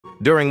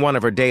During one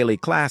of her daily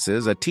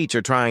classes, a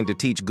teacher trying to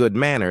teach good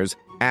manners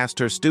asked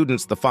her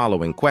students the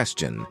following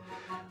question.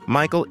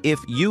 Michael, if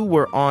you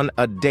were on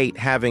a date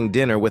having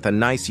dinner with a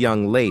nice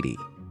young lady,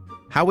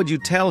 how would you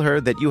tell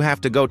her that you have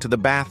to go to the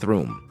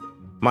bathroom?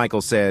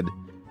 Michael said,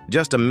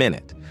 "Just a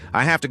minute.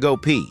 I have to go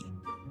pee."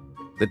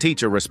 The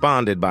teacher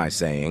responded by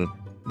saying,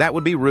 "That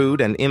would be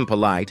rude and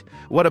impolite.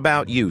 What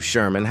about you,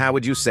 Sherman? How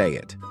would you say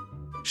it?"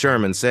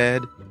 Sherman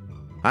said,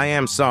 "I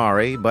am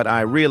sorry, but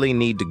I really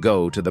need to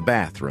go to the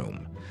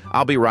bathroom.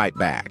 I'll be right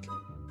back."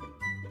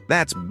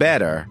 That's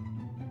better,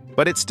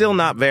 but it's still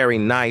not very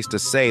nice to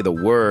say the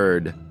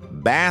word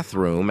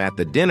bathroom at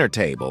the dinner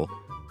table.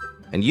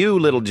 And you,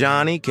 little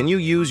Johnny, can you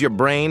use your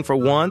brain for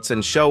once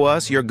and show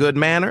us your good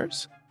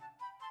manners?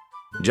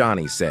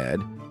 Johnny said,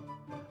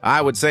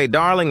 "I would say,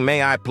 darling,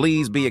 may I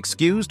please be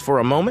excused for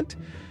a moment?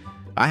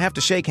 I have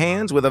to shake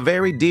hands with a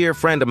very dear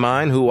friend of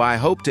mine who I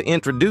hope to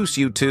introduce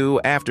you to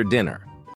after dinner."